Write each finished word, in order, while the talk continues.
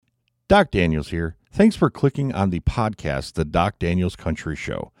Doc Daniels here. Thanks for clicking on the podcast, The Doc Daniels Country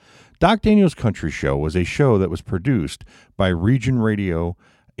Show. Doc Daniels Country Show was a show that was produced by Region Radio,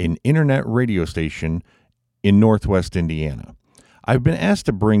 an internet radio station in Northwest Indiana. I've been asked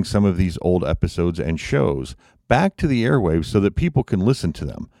to bring some of these old episodes and shows back to the airwaves so that people can listen to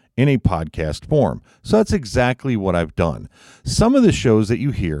them in a podcast form. So that's exactly what I've done. Some of the shows that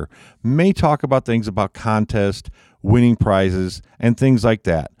you hear may talk about things about contest, winning prizes, and things like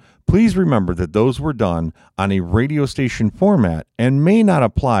that. Please remember that those were done on a radio station format and may not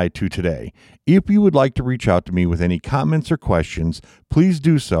apply to today. If you would like to reach out to me with any comments or questions, please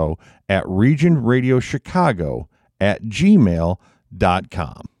do so at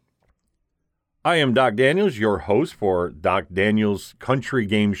regionradiochicago@gmail.com. I am Doc Daniels, your host for Doc Daniels Country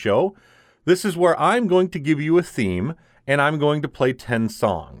Game Show. This is where I'm going to give you a theme and I'm going to play 10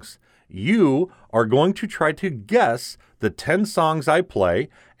 songs. You are going to try to guess the 10 songs I play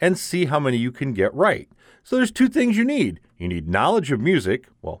and see how many you can get right. So there's two things you need. You need knowledge of music,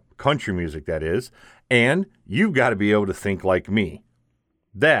 well, country music that is, and you've got to be able to think like me.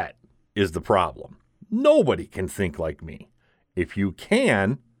 That is the problem. Nobody can think like me. If you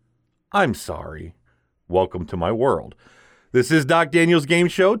can, I'm sorry. Welcome to my world. This is Doc Daniels Game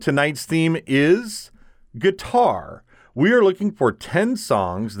Show. Tonight's theme is guitar. We are looking for 10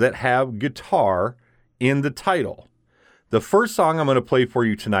 songs that have guitar in the title. The first song I'm going to play for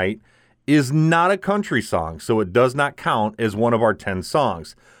you tonight is not a country song, so it does not count as one of our 10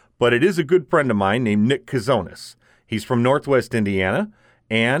 songs. But it is a good friend of mine named Nick Kazonis. He's from Northwest Indiana,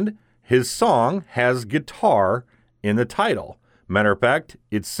 and his song has guitar in the title. Matter of fact,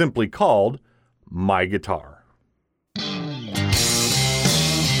 it's simply called My Guitar.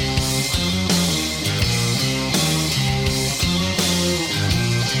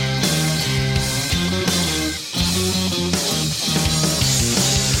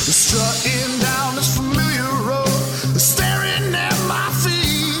 Strutting down this familiar road, staring at my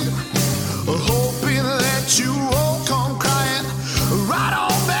feet, hoping that you won't come crying right on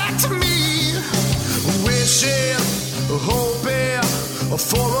back to me, wishing, hoping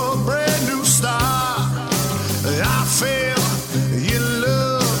for a brand new start. I fell in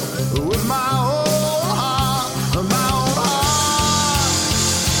love with my own heart, my own heart,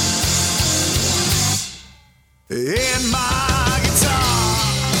 and my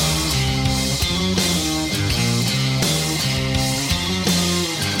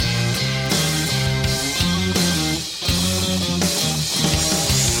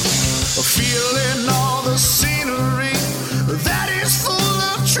feeling all the scenery that is full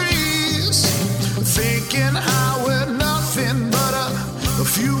of trees, thinking how we're nothing but a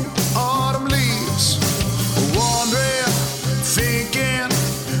few autumn leaves, wondering, thinking,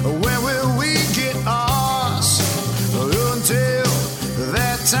 when will we get ours? Until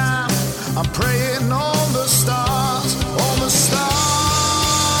that time, I'm praying on the stars,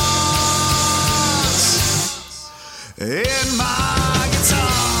 in my guitar.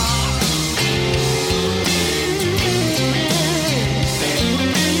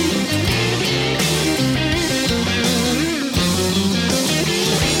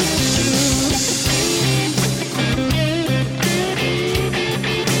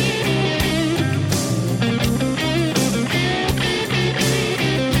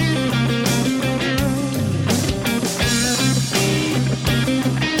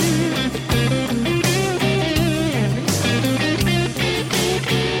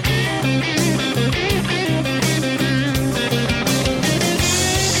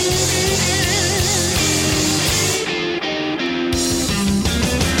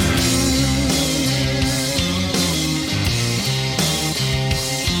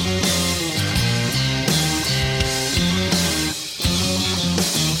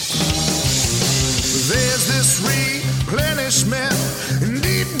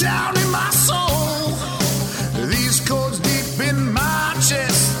 Deep down in my soul, these chords deep in my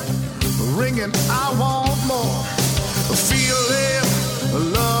chest, ringing, I want more, feeling,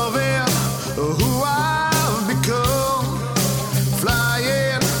 loving who I've become,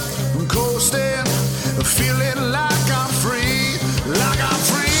 flying, coasting, feeling like I'm free,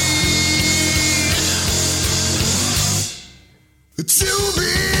 to be me.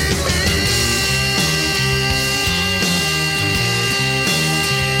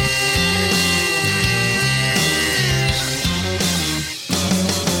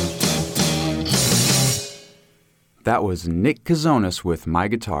 That was Nick Kazonis with My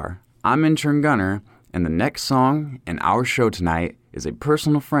Guitar. I'm intern Gunner, and the next song in our show tonight is a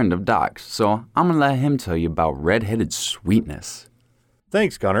personal friend of Doc's, so I'm going to let him tell you about Redheaded Sweetness.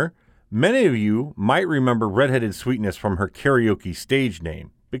 Thanks, Gunner. Many of you might remember Redheaded Sweetness from her karaoke stage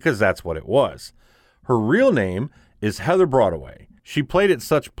name, because that's what it was. Her real name is Heather Broadway. She played at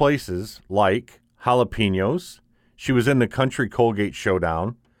such places like Jalapenos. She was in the Country Colgate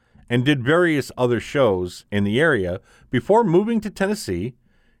Showdown and did various other shows in the area before moving to Tennessee,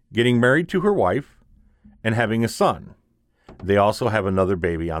 getting married to her wife, and having a son. They also have another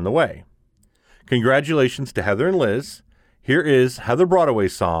baby on the way. Congratulations to Heather and Liz. Here is Heather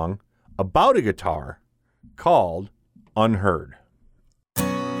Broadway's song about a guitar called Unheard.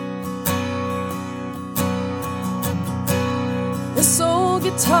 This old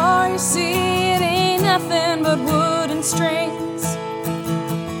guitar, you see, it ain't nothing but wood and strings,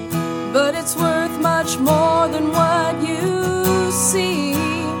 but it's worth much more than what you see.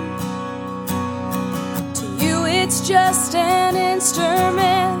 To you it's just an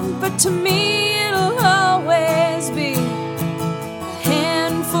instrument, but to me it'll always be a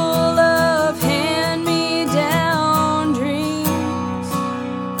handful of hand-me-down dreams.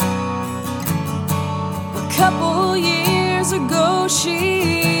 A couple years ago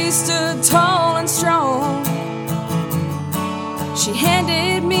she stood tall and strong. She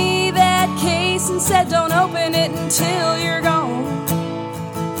handed me that case and said, don't open it until you're gone.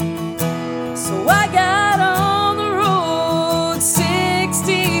 So I got on the road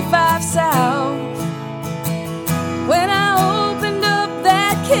 65 south. When I opened up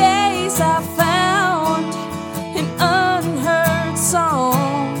that case, I found an unheard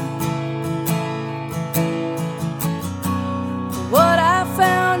song. What I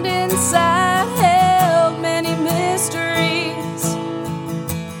found inside held many mysteries.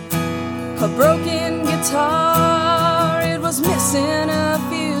 A broken guitar, it was missing a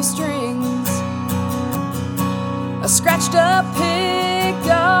few strings. A scratched up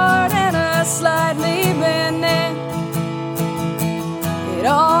pickguard and a slightly bent neck. It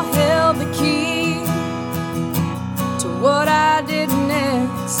all held the key to what I did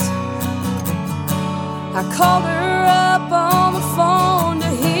next. I called her up on the phone to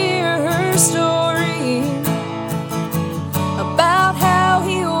hear her story about how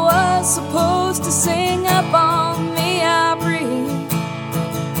he was supposed to sing up on the Opry.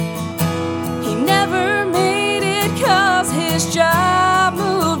 He never made it 'cause his job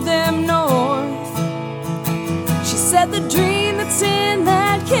moved them north. She said the dream that's in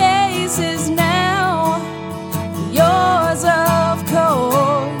that case is now yours, of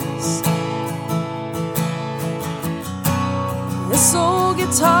course. This old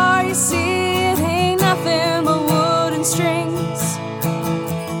guitar, you see, it ain't nothing but wood and strings,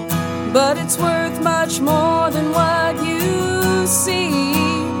 but it's worth much more than what you see.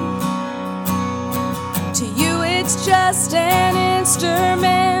 To you it's just an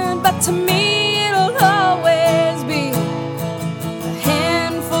instrument, but to me it'll always be a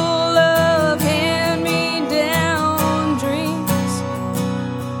handful of hand-me-down dreams.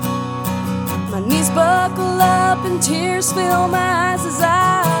 My knees buckle up and tears fill my eyes as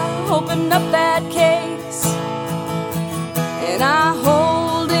I open up that case, and I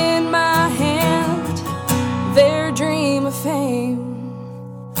hold in my hand their dream of fame.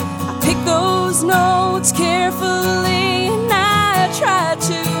 I pick those notes carefully and I try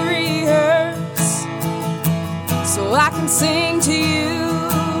to rehearse so I can sing to you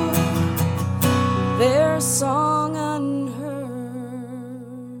their song unheard.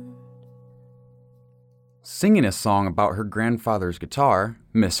 Singing a song about her grandfather's guitar,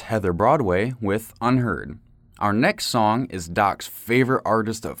 Miss Heather Broadway with Unheard. Our next song is Doc's favorite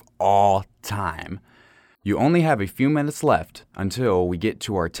artist of all time. You only have a few minutes left until we get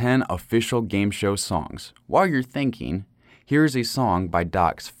to our 10 official game show songs. While you're thinking, here's a song by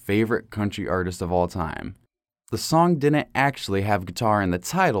Doc's favorite country artist of all time. The song didn't actually have guitar in the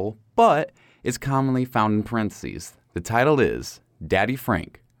title, but is commonly found in parentheses. The title is Daddy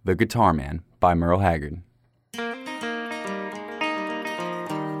Frank, the Guitar Man by Merle Haggard.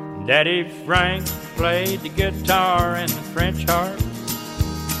 Daddy Frank played the guitar and the French harp.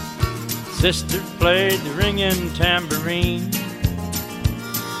 Sister played the ringing tambourine.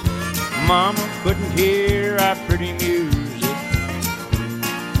 Mama couldn't hear our pretty music.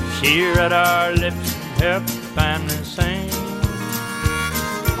 She read our lips and helped the family sing.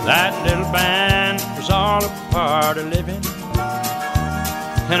 That little band was all a part of living,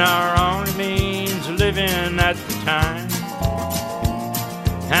 and our only means of living at the time.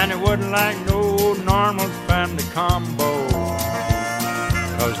 And it wasn't like no normal family combo,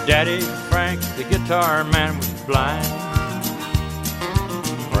 'cause Daddy Frank, the guitar man, was blind.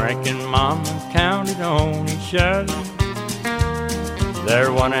 Frank and Mama counted on each other.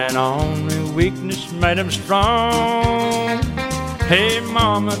 Their one and only weakness made them strong. Hey,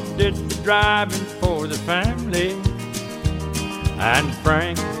 Mama did the driving for the family. and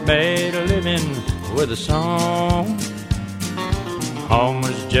Frank made a living with a song. Home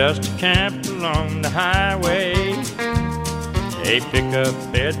was just a camp along the highway. A pickup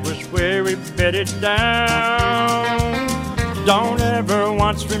bed was where we bedded down. Don't ever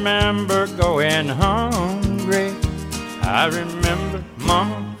once remember going hungry. I remember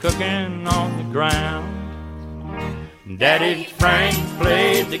Mama cooking on the ground. Daddy Frank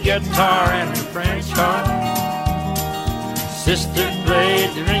played the guitar and the French horn. Sister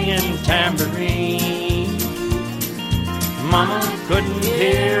played the ringing tambourine. Mama couldn't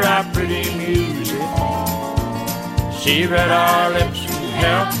hear our pretty music. She read our lips and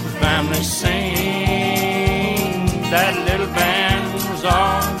helped the family sing. That little band was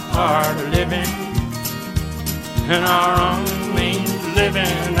all part of living, and our own means of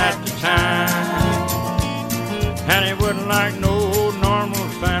living at the time. And it wasn't like no normal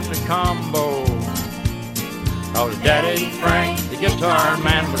family combo, 'cause Daddy Frank, the guitar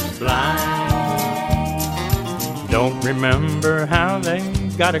man, was blind. Don't remember how they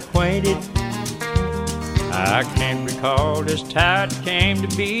got acquainted. I can't recall just how it came to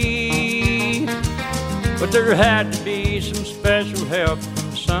be, but there had to be some special help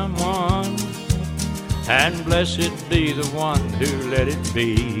from someone, and blessed be the one who let it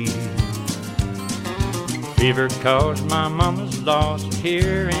be. Fever caused my mama's loss of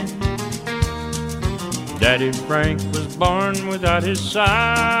hearing. Daddy Frank was born without his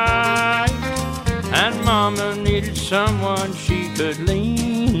sight, and Mama needed someone she could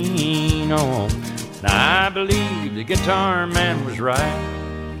lean on. I believe the guitar man was right.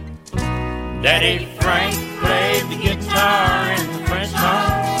 Daddy Frank played the guitar in the French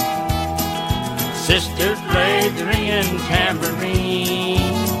horn. Sister played the ringing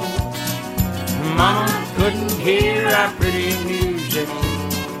tambourine. Mama couldn't hear our pretty music.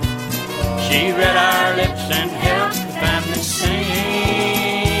 She read our lips and helped the family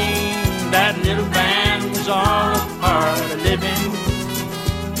sing. That little band was all a part of living,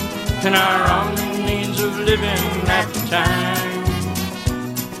 and our only means of living at the time.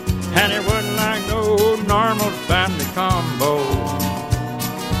 And it wasn't like no normal family combo,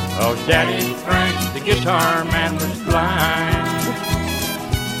 'cause Daddy Frank, the guitar man, was blind.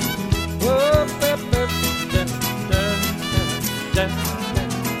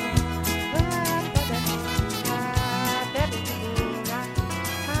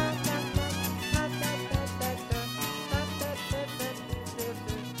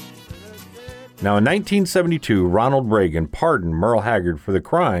 Now, in 1972, Ronald Reagan pardoned Merle Haggard for the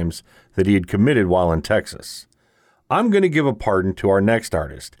crimes that he had committed while in Texas. I'm going to give a pardon to our next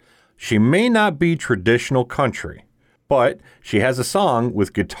artist. She may not be traditional country, but she has a song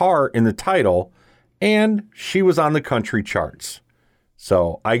with guitar in the title, and she was on the country charts.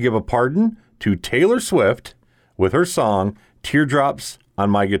 So I give a pardon to Taylor Swift with her song, Teardrops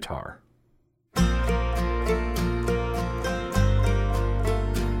on My Guitar.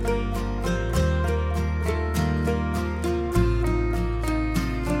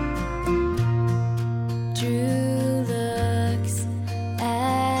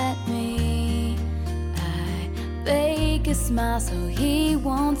 Smile so he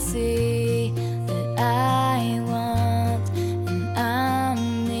won't see that I want and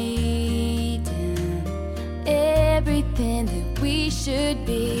I'm needing everything that we should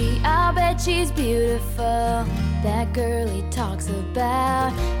be. I'll bet she's beautiful, that girl he talks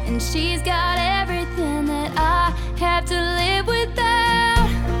about, and she's got everything that I have to live without.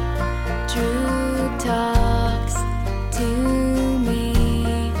 Drew talks to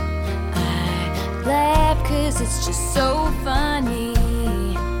me, I laugh 'cause it's just so funny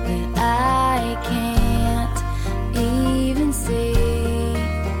that I can't even see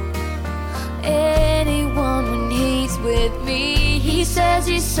anyone when he's with me. He says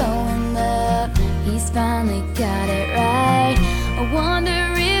he's so in love, he's finally got it right. I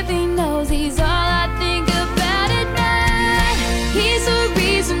wonder if he knows he's all I think about at night. He's the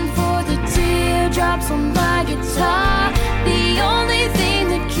reason for the teardrops on my guitar, the only thing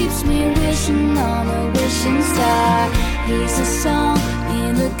that keeps me wishing on a wishing star. He's a song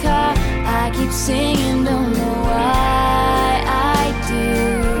in the car I keep singing, don't know why I do.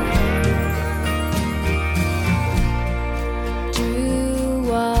 Drew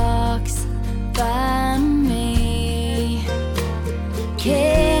walks by me,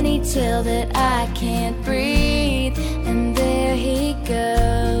 can he tell that I can't breathe? And there he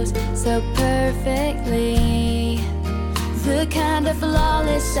goes, so perfectly, the kind of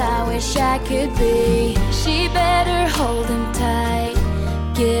flawless I wish I could be. She better hold him tight,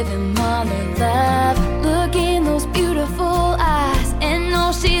 give him all her love, look in those beautiful eyes, and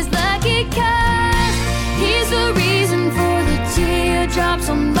know she's lucky 'cause he's the reason for the tears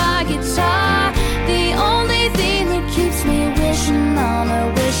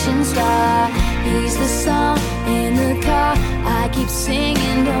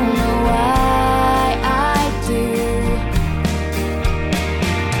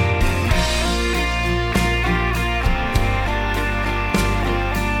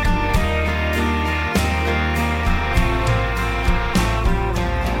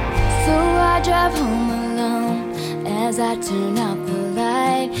turn out the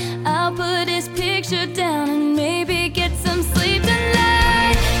light. I'll put his picture down and maybe get some sleep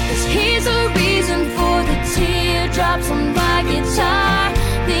tonight. 'Cause he's a reason for the teardrops on my guitar.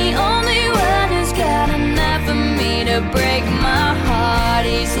 The only one who's got enough for me to break my heart.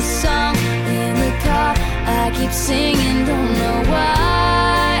 He's the song in the car I keep singing, don't know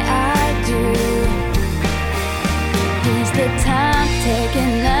why I do. He's the time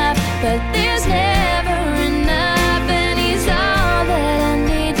taken up, but there's never enough, and he's all that I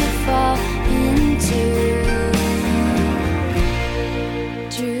need to fall into.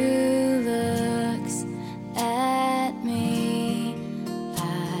 Drew looks at me,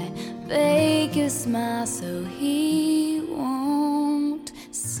 I fake a smile so he won't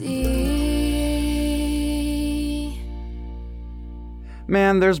see.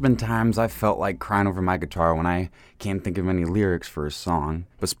 Man, there's been times I felt like crying over my guitar when I can't think of any lyrics for a song.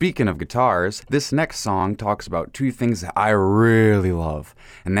 But speaking of guitars, this next song talks about two things that I really love,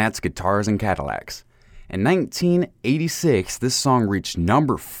 and that's guitars and Cadillacs. In 1986, this song reached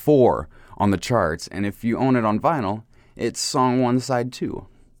number 4 on the charts, and if you own it on vinyl, it's song 1 side 2.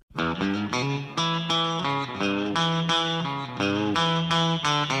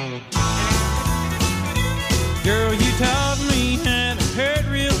 Girl, you taught me how to hurt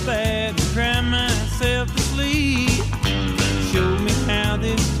real bad and cry myself to sleep. Showed me how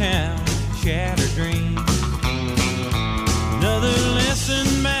this town shattered dreams. Another lesson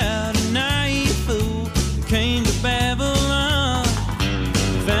about a naive fool who came to Babylon.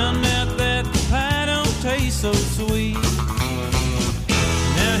 Found out that the pie don't taste so sweet.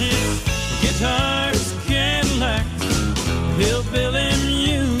 Now his guitar's Cadillacs, hillbilly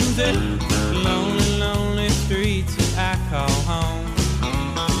music, lonely, lonely streets that I call home.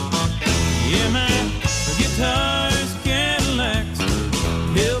 Yeah, my guitar's Cadillacs,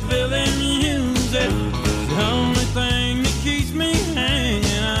 hillbilly music, the only thing that keeps me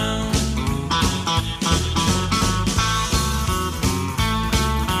hanging on.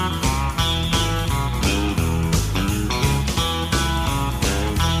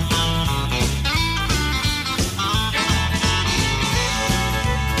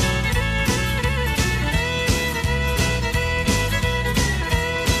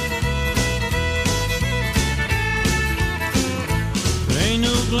 There ain't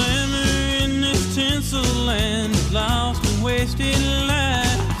no glamour in this tinsel land of lost and wasted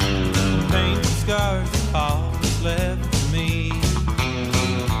lives. Paint and scars are all that's left for me.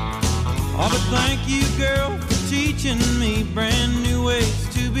 Oh, but thank you, girl, for teaching me brand new ways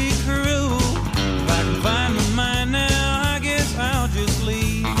to be cruel. If I can find my mind now, I guess I'll just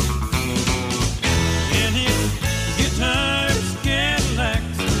leave. And his guitar's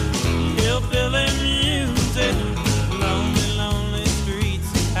Cadillacs, hillbilly music, lonely, lonely streets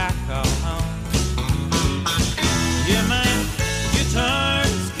that I call home. Yeah, my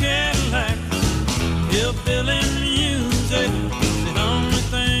guitar's Cadillacs, hillbilly music, the only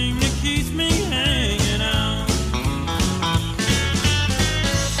thing that keeps me hanging on.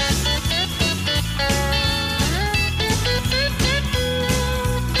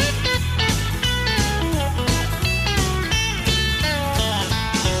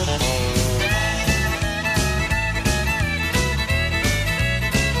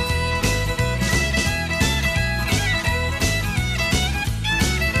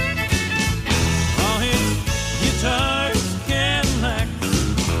 All his guitars, Cadillacs,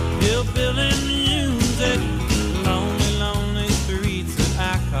 hillbilly music, lonely, lonely streets that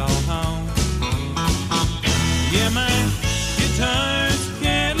I call home. Yeah, my guitar's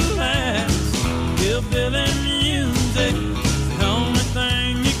Cadillacs, hillbilly music, the only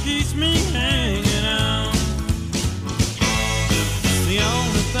thing that keeps me hanging on. The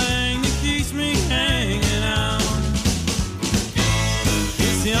only thing that keeps me hanging on.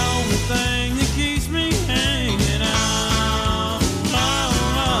 It's the only thing that keeps me hanging on.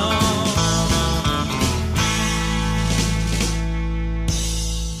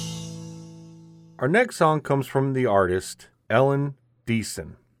 Our next song comes from the artist Ellen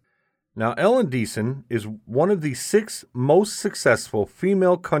Deason. Now, Ellen Deason is one of the 6 most successful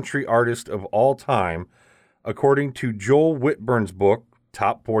female country artists of all time, according to Joel Whitburn's book,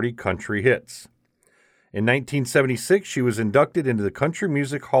 Top 40 Country Hits. In 1976, she was inducted into the Country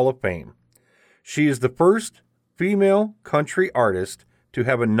Music Hall of Fame. She is the first female country artist to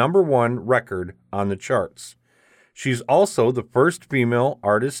have a number 1 record on the charts. She's also the first female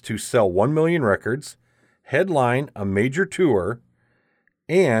artist to sell 1 million records, headline a major tour,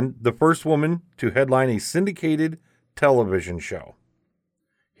 and the first woman to headline a syndicated television show.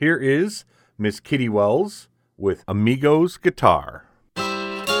 Here is Miss Kitty Wells with Amigos Guitar.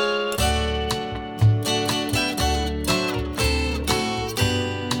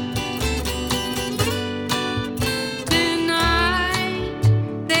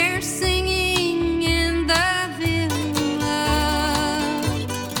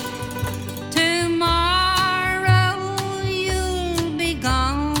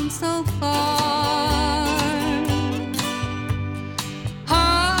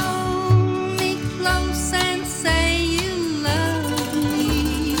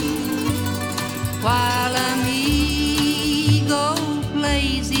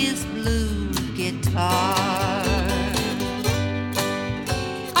 his blue guitar.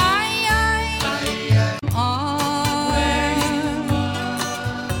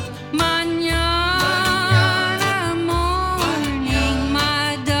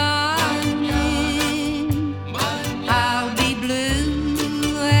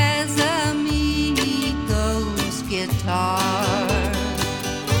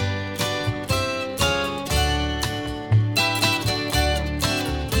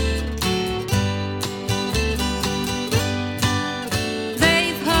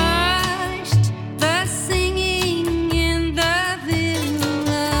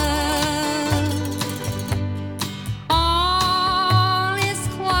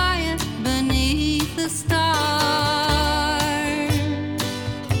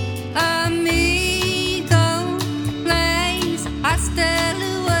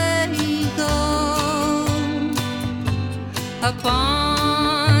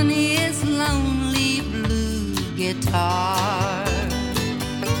 Upon his lonely blue guitar.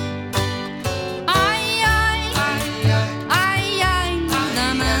 Ay, ay, ay, ay, the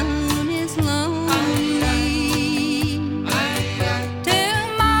moon is lonely.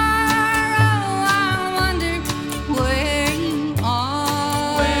 Tomorrow I'll wonder where you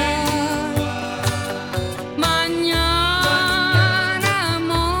are. Mañana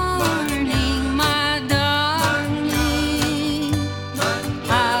morning, my darling,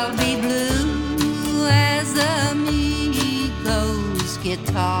 I'll be blue as amigo's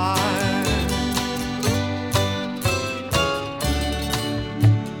guitar.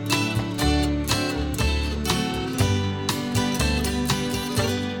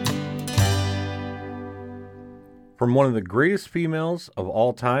 From one of the greatest females of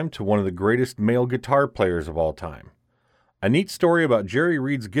all time to one of the greatest male guitar players of all time. A neat story about Jerry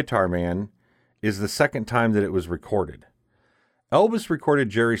Reed's Guitar Man is the second time that it was recorded. Elvis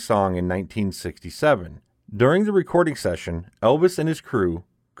recorded Jerry's song in 1967. During the recording session, Elvis and his crew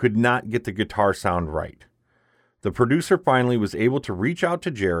could not get the guitar sound right. The producer finally was able to reach out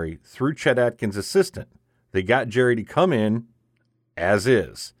to Jerry through Chet Atkins' assistant. They got Jerry to come in as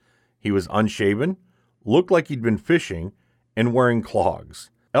is. He was unshaven, looked like he'd been fishing, and wearing clogs.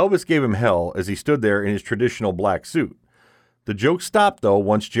 Elvis gave him hell as he stood there in his traditional black suit. The joke stopped, though,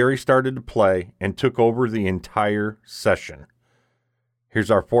 once Jerry started to play and took over the entire session. Here's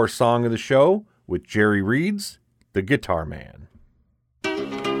our fourth song of the show with Jerry Reed's The Guitar Man.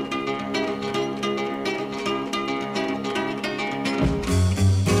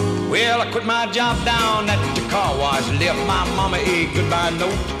 Well, I quit my job down at the car wash, left my mama a goodbye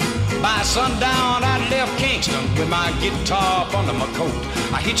note. By sundown, I left Kingston with my guitar up under my coat.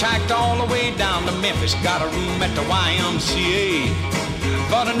 I hitchhiked all the way down to Memphis, got a room at the YMCA.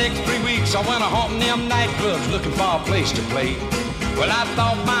 For the next 3 weeks, I went a-haunting them nightclubs looking for a place to play. Well, I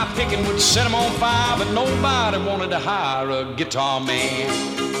thought my picking would set them on fire, but nobody wanted to hire a guitar man.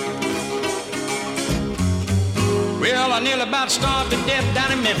 Well, I nearly about starved to death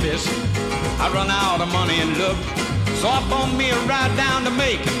down in Memphis. I run out of money and luck. So I bumped me a ride down to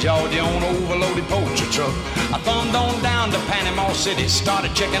Macon, Georgia on an overloaded poacher truck. I thumbed on down to Panama City,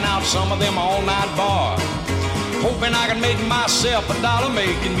 started checking out some of them all-night bars, hoping I could make myself $1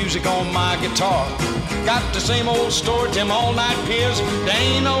 making music on my guitar. Got the same old story, them all-night peers. There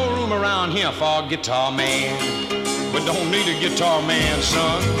ain't no room around here for a guitar man. But don't need a guitar man,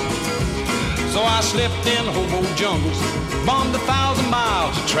 son. So I slept in hobo jungles, bombed 1,000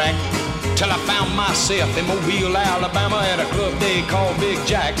 miles of track, till I found myself in Mobile, Alabama at a club they called Big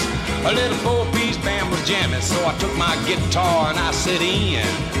Jack's. A little 4-piece band was jamming, so I took my guitar and I set in.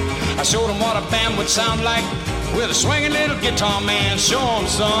 I showed them what a band would sound like with a swinging little guitar man. Show 'em,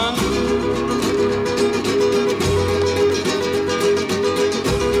 son.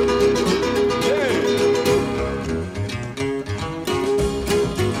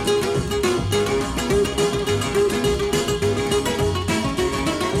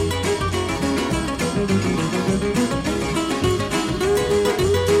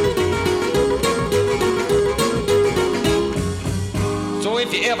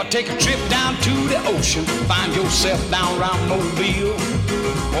 Take a trip down to the ocean, find yourself down around Mobile,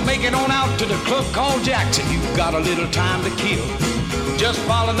 or make it on out to the club called Jackson. You've got a little time to kill. Just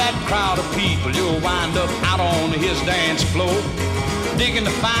follow that crowd of people, you'll wind up out on his dance floor, digging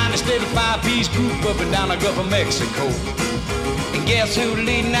the finest little 5-piece group up and down the Gulf of Mexico. And guess who's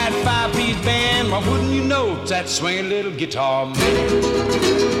leading that 5-piece band? Why wouldn't you know it's that swinging little guitar man?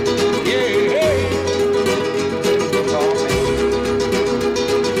 Yeah, hey. Guitar man.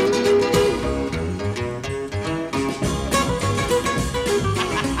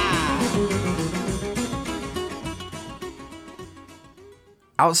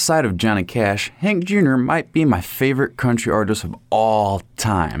 Outside of Johnny Cash, Hank Jr. might be my favorite country artist of all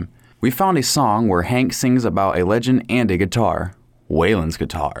time. We found a song where Hank sings about a legend and a guitar, Waylon's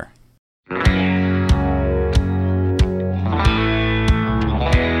guitar.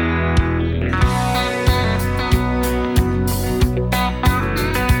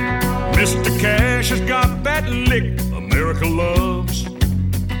 Mr. Cash has got that lick America loves.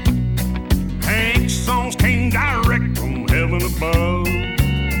 Hank's songs came direct from heaven above.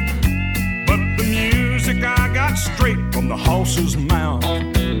 But the music I got straight from the horse's mouth.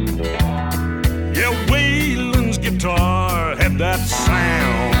 Yeah, Waylon's guitar had that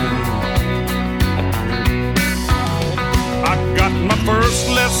sound. I got my first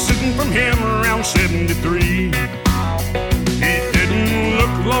lesson from him around 73. He didn't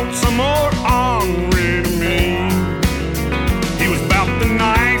look lonesome or ornery to me. He was about the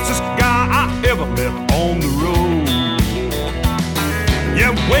nicest guy I ever met on the road.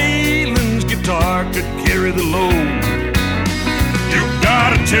 Yeah, Waylon's guitar could carry the load. You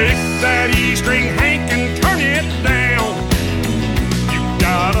gotta take that E string, Hank, and turn it down. You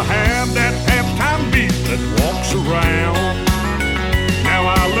gotta have that halftime beat that walks around. Now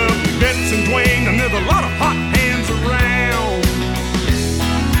I love Betts and Dwayne, and there's a lot of hot hands around.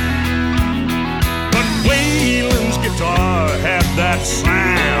 But Waylon's guitar had that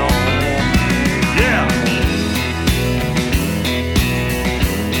sound. Yeah.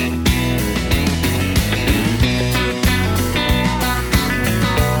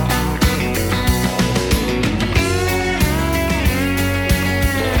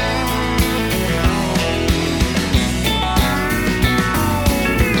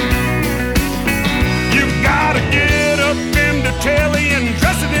 Telly and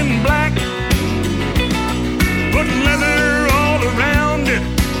dress it in black. Put leather all around it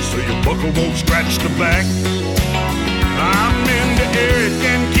so your buckle won't scratch the back. I'm into Eric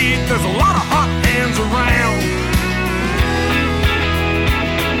and Keith, there's a lot of hot hands around.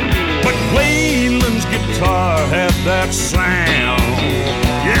 But Waylon's guitar had that sound.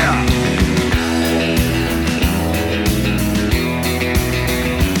 Yeah.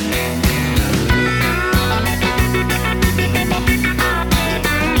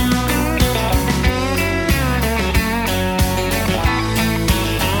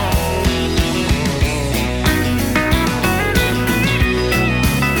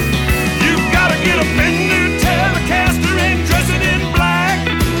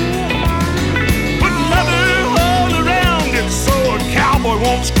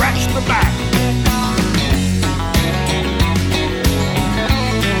 Won't scratch the back.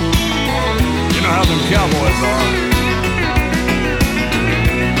 You know how them cowboys are.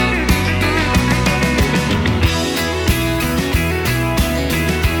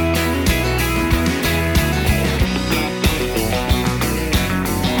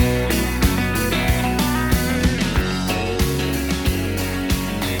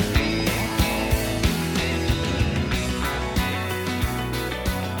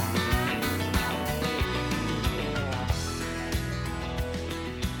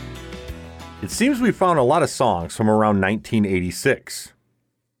 It seems we found a lot of songs from around 1986.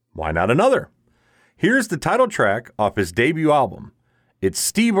 Why not another? Here's the title track off his debut album. It's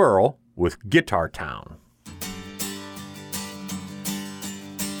Steve Earle with Guitar Town.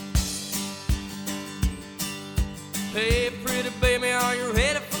 Hey, pretty baby, are you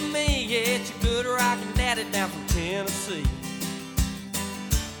ready for me? Yeah, it's your good rockin' daddy down from Tennessee.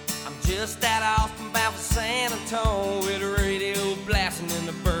 I'm just out of Austin, bound for San Antonio, with the radio blasting and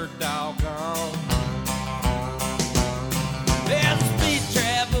the bird dog on. There's a speed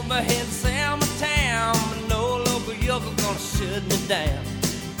trap up ahead in Selma town, but no local yokel gonna shut me down.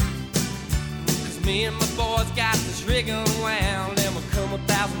 'Cause me and my boys got this rig unwound, and we'll come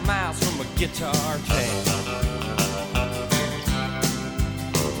 1,000 miles from a guitar town.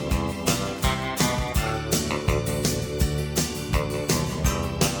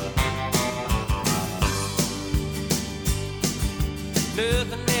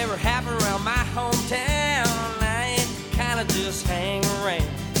 Nothing ever happened around my hometown. I ain't kinda just hang around.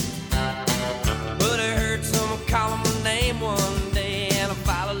 But I heard someone calling my name one day, and I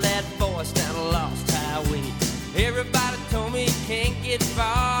followed that voice down a lost highway. Everybody told me you can't get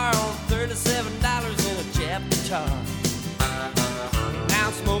far on $37 in a Jap guitar. Now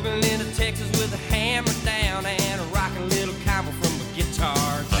I'm smoking into Texas with a hammer down and a rockin' little combo from a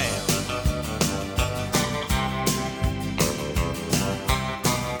guitar town.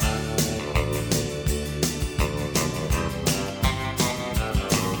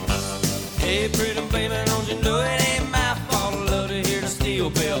 Hey, pretty baby, don't you know it ain't my fault? I love to hear the steel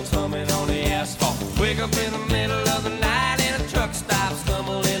bells humming on the asphalt. Wake up in the middle of the night in a truck stop,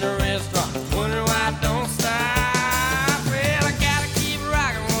 stumble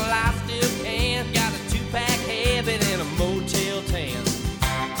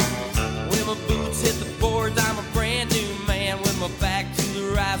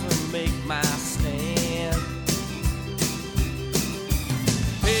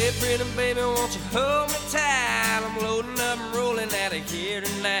hold me tight, I'm loading up and rolling out of here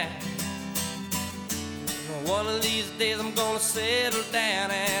tonight. One of these days I'm gonna settle down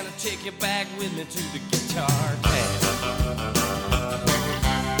and I'll take you back with me to the guitar town.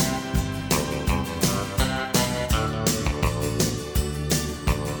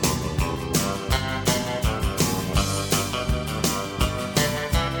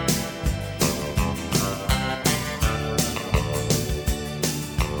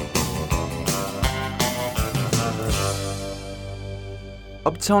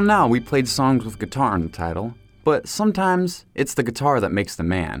 Up till now, we played songs with guitar in the title, but sometimes it's the guitar that makes the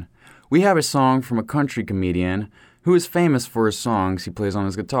man. We have a song from a country comedian who is famous for his songs he plays on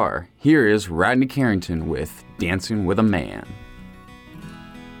his guitar. Here is Rodney Carrington with Dancing with a Man.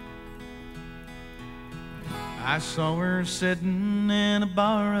 I saw her sitting in a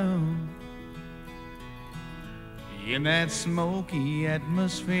barroom in that smoky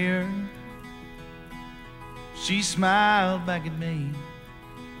atmosphere. She smiled back at me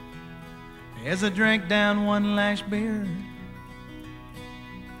as I drank down one last beer.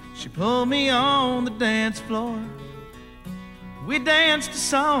 She pulled me on the dance floor. We danced a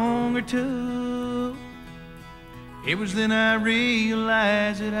song or two. It was then I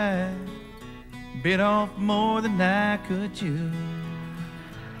realized that I bit off more than I could chew.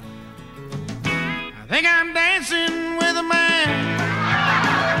 I think I'm dancing with a man.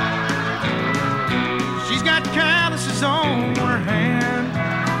 She's got calluses on her hand.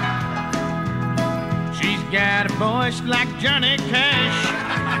 She's got a voice like Johnny Cash.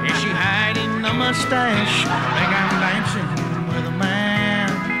 Is she hiding a mustache? I think I'm dancing with a man.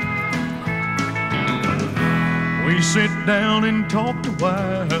 We sit down and talked a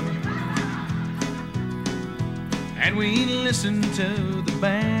while, and we listen to the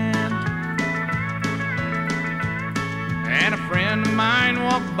band. And a friend of mine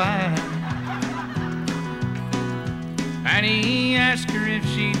walked by, and he asked her if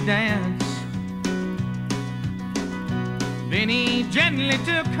she'd dance. Then he gently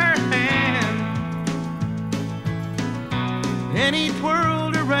took her hand, and he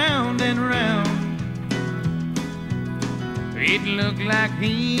twirled her round and round. It looked like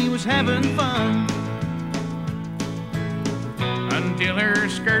he was having fun, until her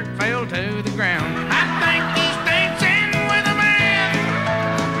skirt fell to the ground. I think he's dancing with a man.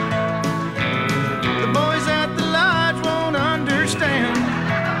 The boys at the lodge won't understand.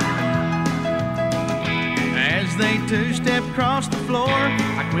 As they two-step across the floor,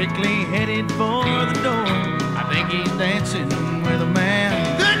 I quickly headed for the door. I think he's dancing with a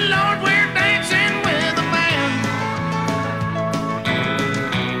man. Good Lord, we're dancing with a man.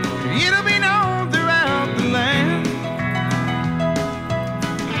 It'll be known throughout the land.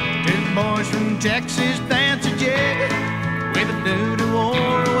 Boys from Texas dance a jig with a dude who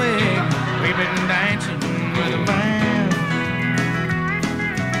wore a wig. We've been dancing with a man.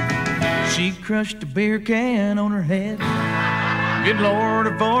 She crushed a beer can on her head. Good Lord,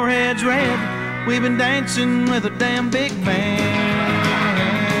 her forehead's red. We've been dancing with a damn big man.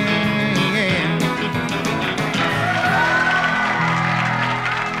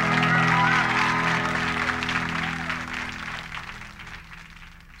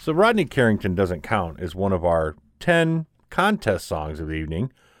 So Rodney Carrington doesn't count as one of our 10 contest songs of the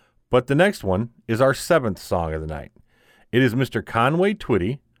evening, but the next one is our 7th song of the night. It is Mr. Conway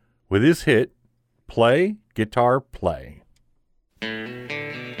Twitty with his hit, Play, Guitar, Play.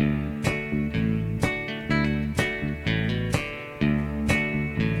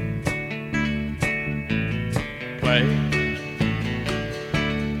 Play,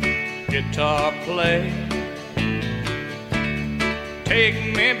 guitar, play.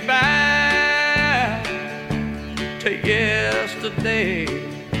 Take me back to yesterday.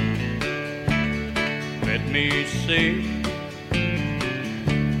 Let me see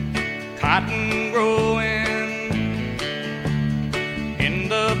cotton growing in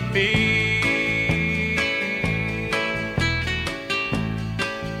the field.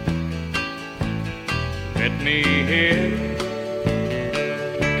 Let me hear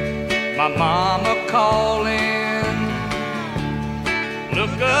my mama calling.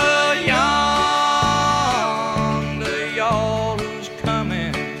 Look yonder, y'all who's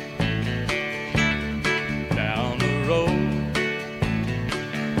coming down the road.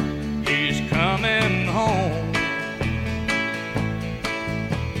 He's coming home,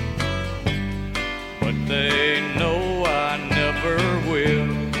 but they know I never will.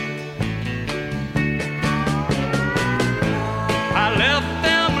 I left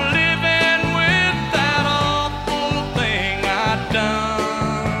them living with that awful thing I'd done.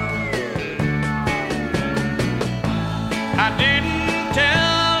 I didn't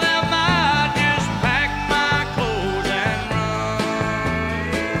tell them I just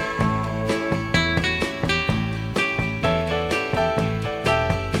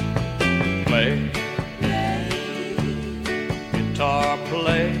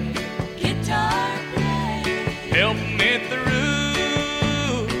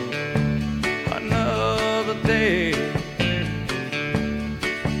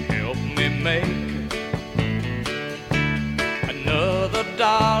make another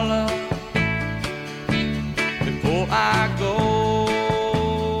dollar before I go.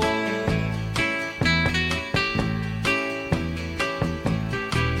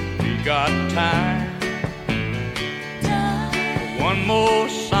 We got time for one more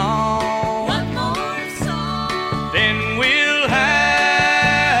song. Then we'll have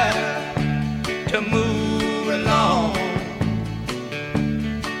to move along.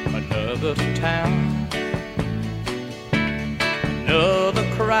 Another town, another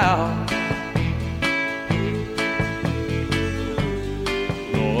crowd.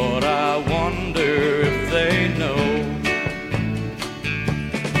 Lord, I wonder if they know.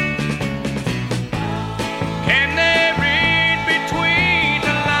 Can they read between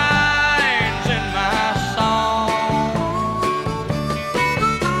the lines in my song?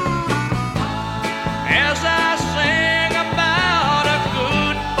 As I sing about a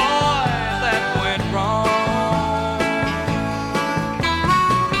good boy that went wrong.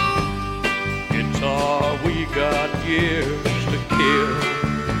 Guitar, we got years to kill.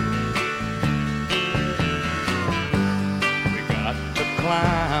 We got to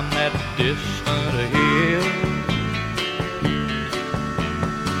climb that distant hill.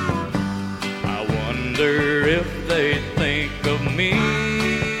 I wonder if they think of me.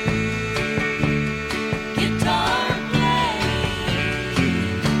 Guitar play.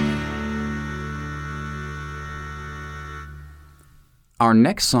 Our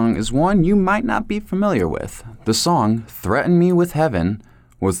next song is one you might not be familiar with. The song, Threaten Me with Heaven,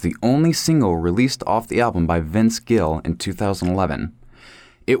 was the only single released off the album by Vince Gill in 2011.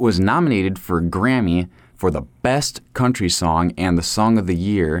 It was nominated for a Grammy for the Best Country Song and the Song of the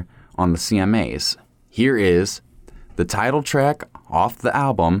Year on the CMAs. Here is the title track off the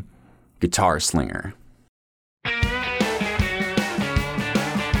album, Guitar Slinger.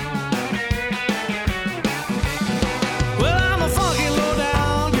 Well, I'm a funky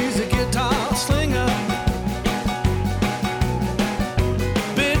low-down music guitar slinger.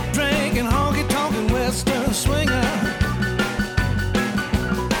 Big drinking, honky-tonkin' western swinger.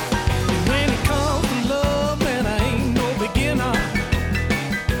 When it comes to love, man, I ain't no beginner.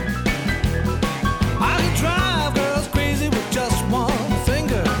 I can drive girls crazy with just one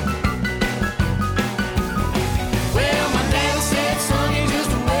finger. Well, my daddy said, son, you're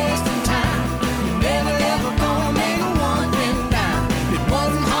just wasting time. You're never ever gonna make a one-penny dime. It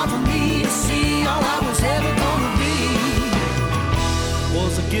wasn't hard for me to see all I was ever gonna be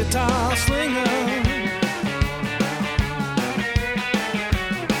was a guitar slinger.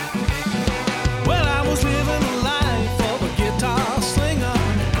 Well, I was living the life of a guitar slinger.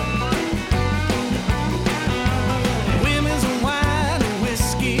 Women's and wine and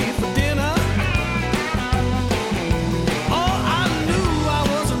whiskey for dinner. Oh, I knew I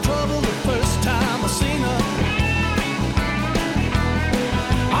was in trouble the first time I seen her.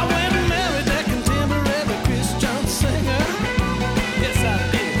 I went and married that contemporary Christian singer. Yes, I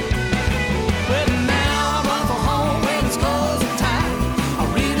did. Well, now I run for home when it's closing time. I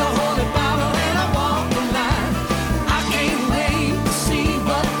read the Holy Bible and I walk the line. I can't wait to see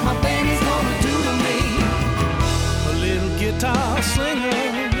what my baby's gonna do to me. A little guitar slinger.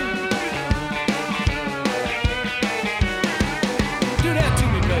 Do that to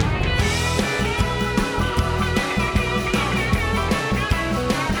me, baby.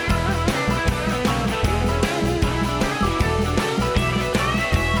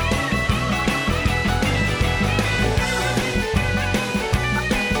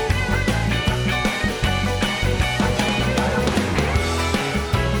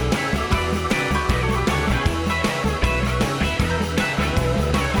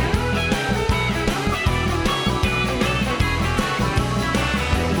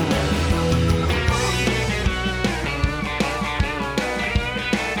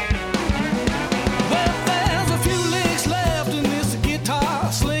 Well, there's a few links left in this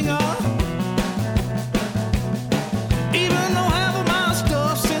guitar slinger. Even though half of my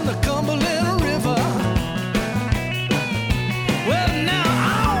stuff's in the Cumberland River. Well, now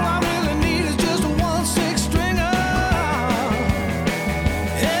all I really need is just a 1/6 stringer.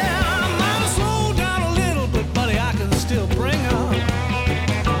 Yeah, I might have slowed down a little bit, buddy, I can still bring her.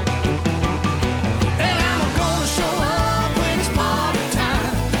 And I'm gonna show up when it's party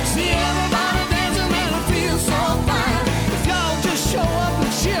time. See everybody dancing and it feels so fine. If y'all just show up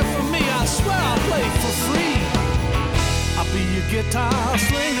and cheer for me, I swear I'll play for free. I'll be your guitar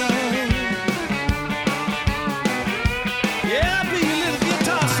slinger. Yeah, I'll be your little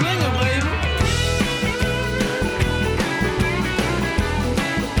guitar slinger, baby.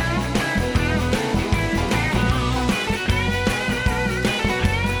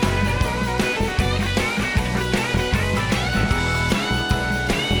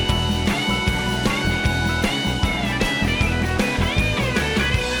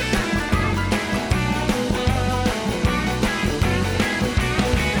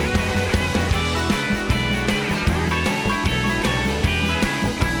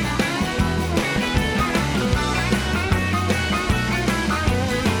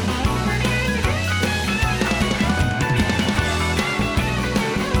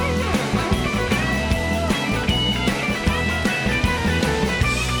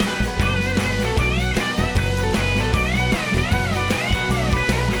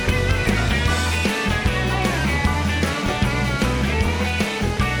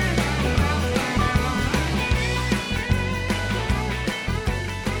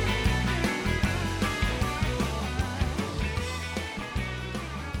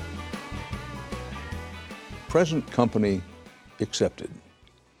 present company accepted,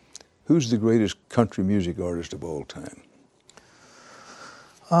 who's the greatest country music artist of all time?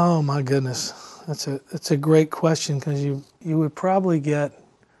 Oh my goodness, that's a great question, because you would probably get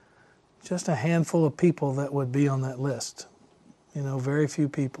just a handful of people that would be on that list. You know, very few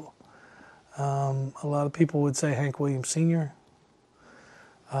people. A lot of people would say Hank Williams Sr.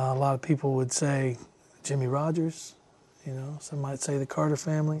 A lot of people would say Jimmy Rogers. You know, some might say the Carter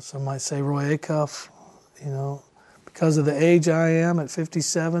family. Some might say Roy Acuff. You know, because of the age I am at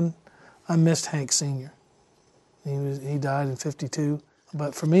 57, I missed Hank Sr. He died in 52.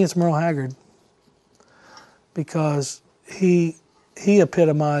 But for me, it's Merle Haggard, because he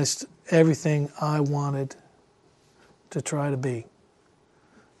epitomized everything I wanted to try to be.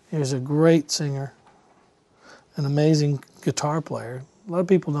 He was a great singer, an amazing guitar player. A lot of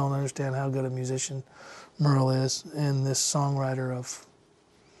people don't understand how good a musician Merle is, and this songwriter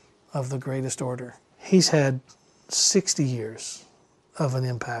of the greatest order. He's had 60 years of an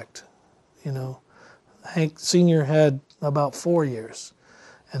impact. You know, Hank Sr. had about 4 years.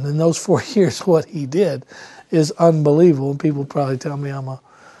 And in those 4 years, what he did is unbelievable. People probably tell me I'm a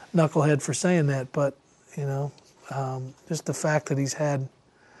knucklehead for saying that, but, you know, just the fact that he's had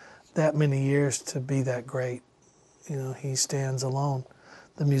that many years to be that great, you know, he stands alone.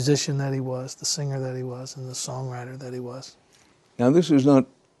 The musician that he was, the singer that he was, and the songwriter that he was. Now, this is not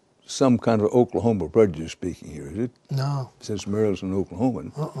some kind of Oklahoma prejudice speaking here, is it? No. Since Merle's an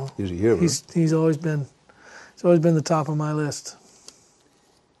Oklahoman, Uh-uh. is he ever? He's always been the top of my list.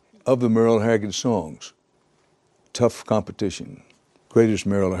 Of the Merle Haggard songs, tough competition, greatest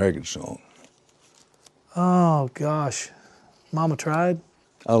Merle Haggard song. Oh, gosh. Mama Tried.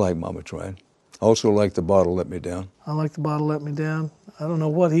 I like Mama Tried. Also like The Bottle Let Me Down. I like The Bottle Let Me Down. I don't know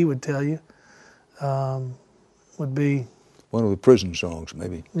what he would tell you. Would be... One of the prison songs,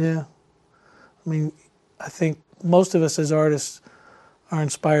 maybe. Yeah. I mean, I think most of us as artists are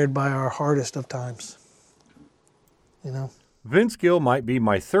inspired by our hardest of times. You know? Vince Gill might be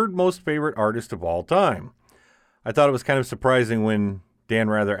my third most favorite artist of all time. I thought it was kind of surprising when Dan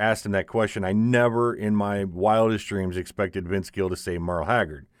Rather asked him that question. I never in my wildest dreams expected Vince Gill to say Merle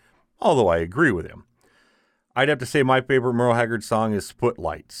Haggard, although I agree with him. I'd have to say my favorite Merle Haggard song is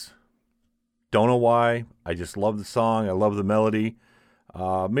Footlights. Don't know why. I just love the song. I love the melody.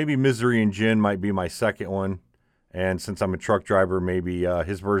 Maybe Misery and Gin might be my second one. And since I'm a truck driver, maybe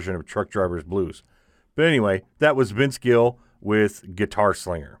his version of Truck Driver's Blues. But anyway, that was Vince Gill with Guitar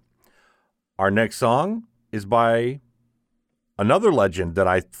Slinger. Our next song is by another legend that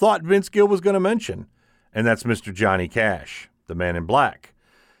I thought Vince Gill was going to mention, and that's Mr. Johnny Cash, the Man in Black.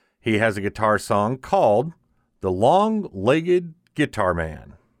 He has a guitar song called The Long-Legged Guitar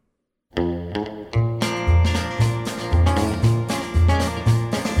Man.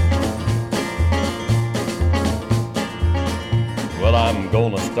 Well, I'm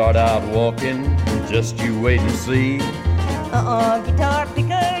gonna start out walking, just you wait and see. Guitar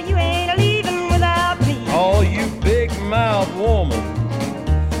picker, you ain't leaving without me. Oh, you big mouth woman.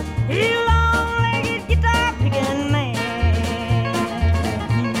 You long-legged guitar picking man.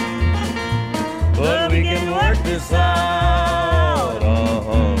 But we can work this out.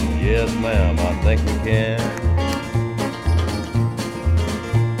 Yes, ma'am, I think we can.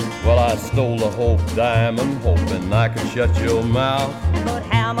 Well, I stole a Hope diamond, hoping I could shut your mouth. But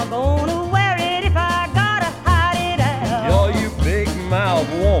how am I gonna wear it if I gotta hide it out? Yo, you big mouth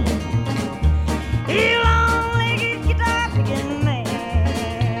woman. You long-legged guitar picking man.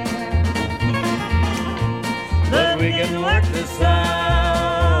 But we can work this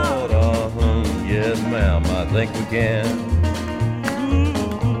out. Yes, ma'am, I think we can.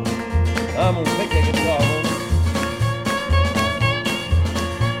 I'm gonna pick the guitar, woman.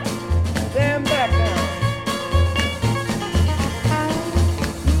 Stand back now.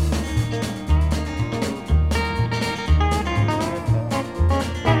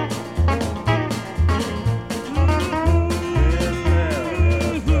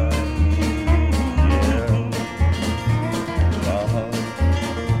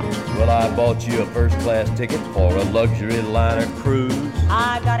 I bought you a first-class ticket for a luxury liner cruise.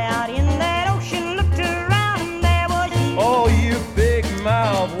 I got out in that ocean, looked around, and there was you. Oh, you big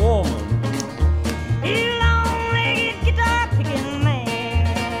mouth woman. You long-legged guitar picking man.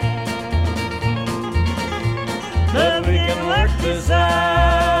 But we can work this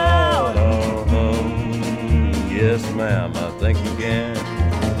out. Yes, ma'am, I think we can.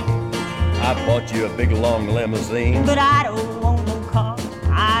 I bought you a big long limousine. But I don't want no car.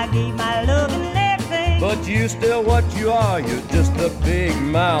 I gave my love and everything. But you still what you are, you're just a big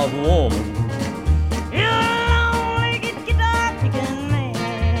mouth woman. You're a long-legged guitar picking man.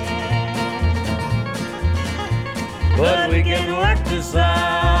 but we can work this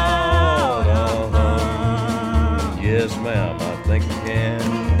out. Yes, ma'am, I think we can.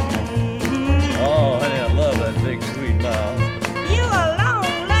 Oh, honey, I love that big sweet mouth. You a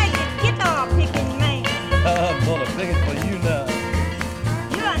long-legged guitar picking man. I'm gonna pick it for you now.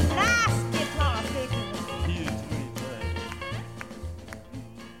 You're a nice guitar picker. You sweet thing.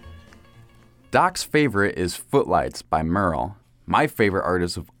 Doc's favorite is Footlights by Merle. My favorite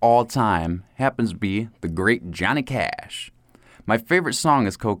artist of all time happens to be the great Johnny Cash. My favorite song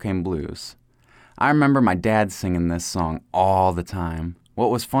is Cocaine Blues. I remember my dad singing this song all the time. What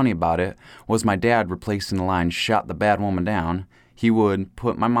was funny about it was my dad replacing the line, "shot the bad woman down," he would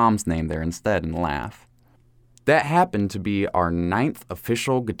put my mom's name there instead and laugh. That happened to be our 9th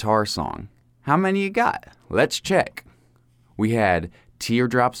official guitar song. How many you got? Let's check. We had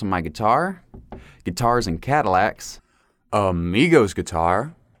Teardrops on My Guitar, Guitars and Cadillacs, Amigos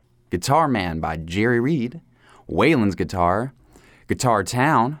Guitar, Guitar Man by Jerry Reed, Waylon's Guitar, Guitar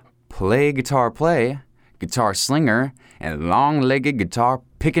Town, Play Guitar Play, Guitar Slinger, and Long-Legged Guitar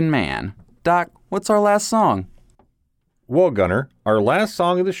Pickin' Man. Doc, what's our last song? Well, Gunner, our last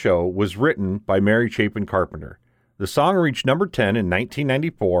song of the show was written by Mary Chapin Carpenter. The song reached number 10 in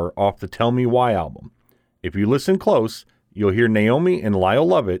 1994 off the Tell Me Why album. If you listen close, you'll hear Naomi and Lyle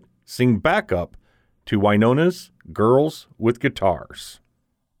Lovett sing backup to Wynona's Girls with Guitars.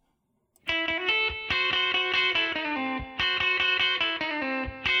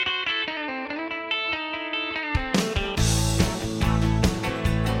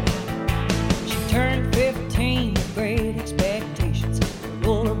 She turned 15 with great expectations. Her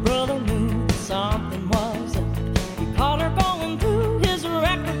older brother knew that something was up. He caught her going through his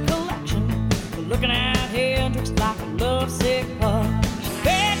record collection, looking at Hendrix like a lovesick pup. She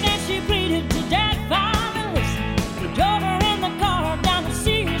begged and she pleaded till Dad finally listened. He drove her in the car down to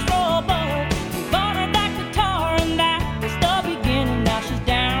Sears Roebuck. He bought her that guitar and that was the beginning. Now she's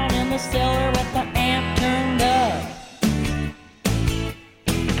down in the cellar with the amp turned up.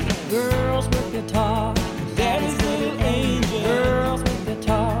 Girls with guitars, Daddy's little angel. Girls with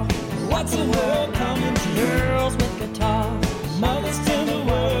guitars, what's the world coming to? Girls with guitars, mother's tender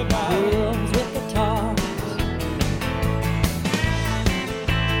word about. Girls with guitars.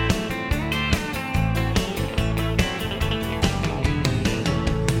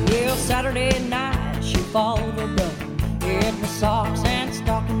 Well, Saturday night she followed her brother in the socks and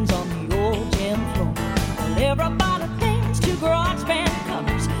stockings on the old gym floor. Well, everybody thinks to garage band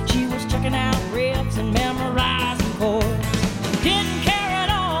covers. She was checking out riffs and memorizing chords. She didn't care at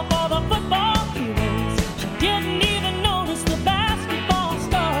all for the football heroes. She didn't even notice the basketball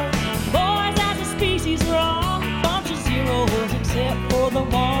stars. Boys as a species are all a bunch of zeros, except for the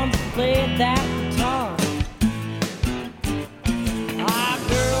ones who played that guitar. Ah,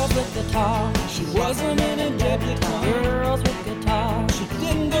 girls with guitars. She wasn't in a debutante. Girls with guitars. She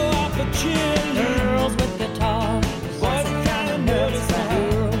didn't go out for cheerleading. Girls with guitars. Wasn't kind of nervous.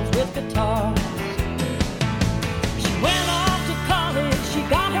 Girls with guitars. She went off to college. She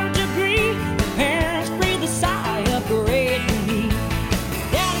got her degree. Her parents breathed a sigh of great relief.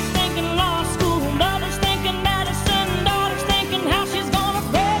 Daddy's thinking law school. Mother's thinking medicine. Daughter's thinking how she's gonna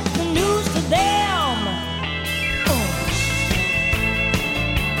break the news to them.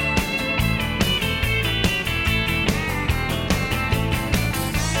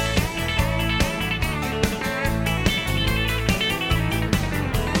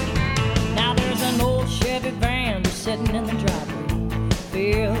 Now there's an old Chevy van just sitting in the driveway,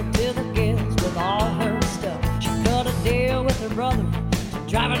 filled to the gills with all her stuff. She cut a deal with her brother to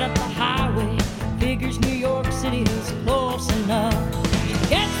drive it up the highway. Figures New York City is close enough. She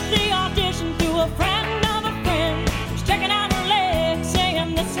gets the audition through a friend of a friend. She's checking out her legs,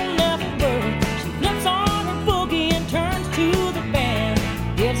 saying this'll never work. She flips on her boogie and turns to the band,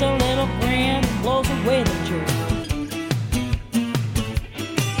 gives a little grin, blows away the jerk.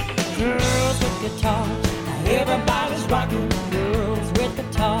 Girls with guitars, now everybody's rocking. Girls with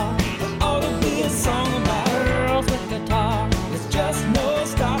guitars, there ought to be a song about girls with guitars. There's just no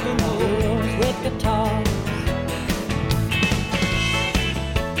stopping girls with guitars.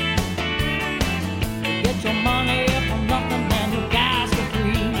 You get your money from nothing and you guys for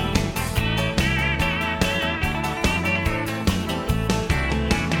free.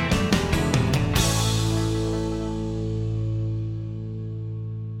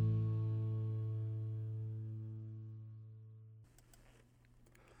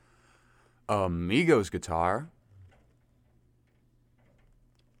 Amigos Guitar,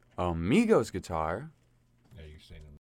 Amigos Guitar,